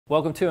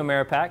Welcome to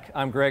Ameripack.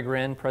 I'm Greg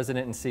Wren,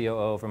 President and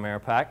COO of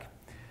Ameripack.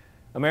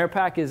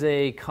 Ameripack is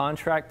a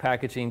contract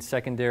packaging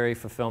secondary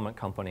fulfillment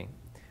company.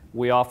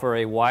 We offer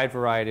a wide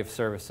variety of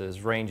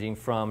services ranging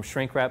from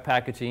shrink wrap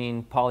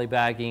packaging,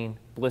 polybagging,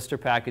 blister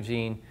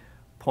packaging,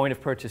 point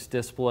of purchase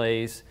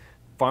displays,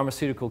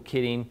 pharmaceutical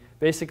kitting,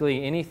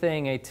 basically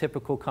anything a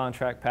typical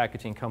contract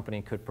packaging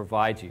company could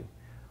provide you.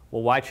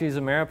 Well, why choose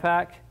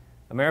Ameripack?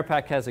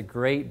 Ameripack has a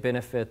great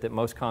benefit that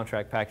most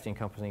contract packaging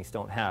companies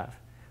don't have.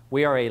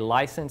 We are a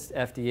licensed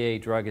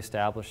FDA drug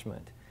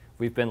establishment.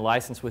 We've been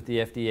licensed with the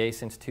FDA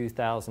since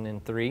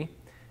 2003.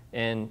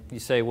 And you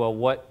say, well,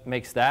 what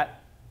makes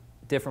that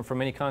different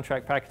from any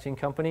contract packaging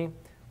company?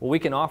 Well, we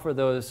can offer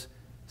those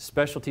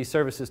specialty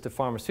services to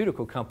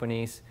pharmaceutical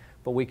companies,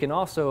 but we can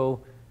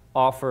also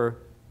offer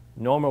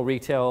normal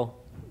retail,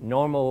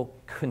 normal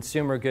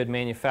consumer good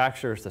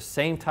manufacturers the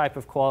same type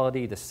of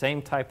quality, the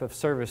same type of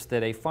service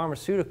that a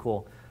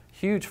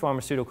huge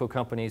pharmaceutical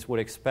companies would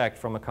expect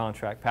from a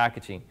contract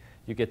packaging.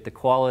 You get the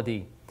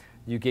quality,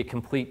 you get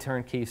complete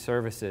turnkey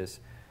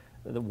services.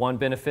 The one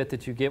benefit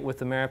that you get with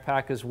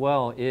Ameripack as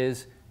well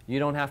is you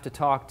don't have to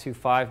talk to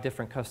 5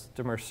 different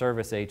customer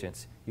service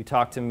agents. You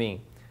talk to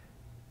me.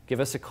 Give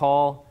us a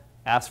call,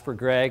 ask for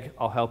Greg,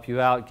 I'll help you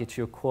out, get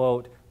you a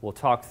quote, we'll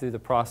talk through the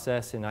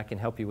process and I can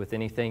help you with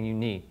anything you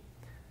need.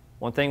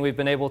 One thing we've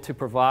been able to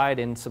provide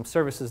and some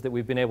services that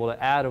we've been able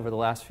to add over the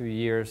last few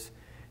years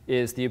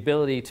is the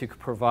ability to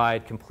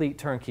provide complete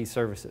turnkey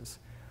services.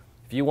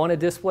 If you want a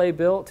display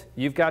built,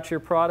 you've got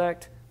your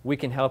product, we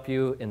can help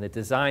you in the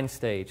design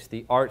stage,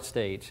 the art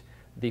stage,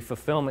 the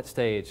fulfillment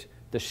stage,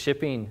 the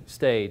shipping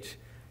stage.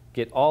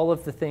 Get all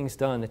of the things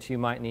done that you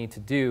might need to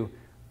do,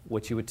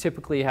 which you would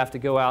typically have to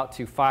go out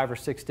to 5 or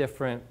 6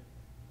 different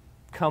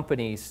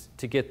companies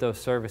to get those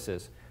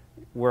services.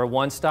 We're a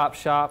one-stop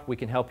shop. We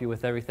can help you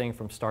with everything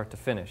from start to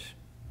finish.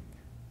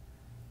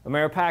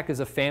 Ameripack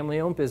is a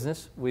family-owned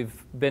business.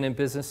 We've been in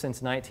business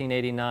since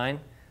 1989.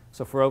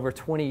 So for over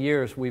 20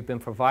 years, we've been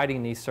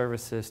providing these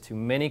services to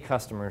many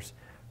customers,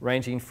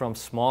 ranging from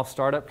small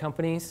startup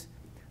companies,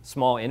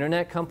 small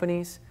internet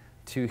companies,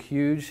 to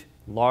huge,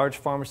 large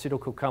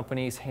pharmaceutical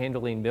companies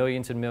handling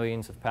millions and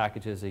millions of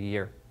packages a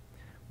year.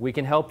 We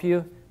can help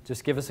you.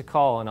 Just give us a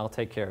call and I'll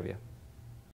take care of you.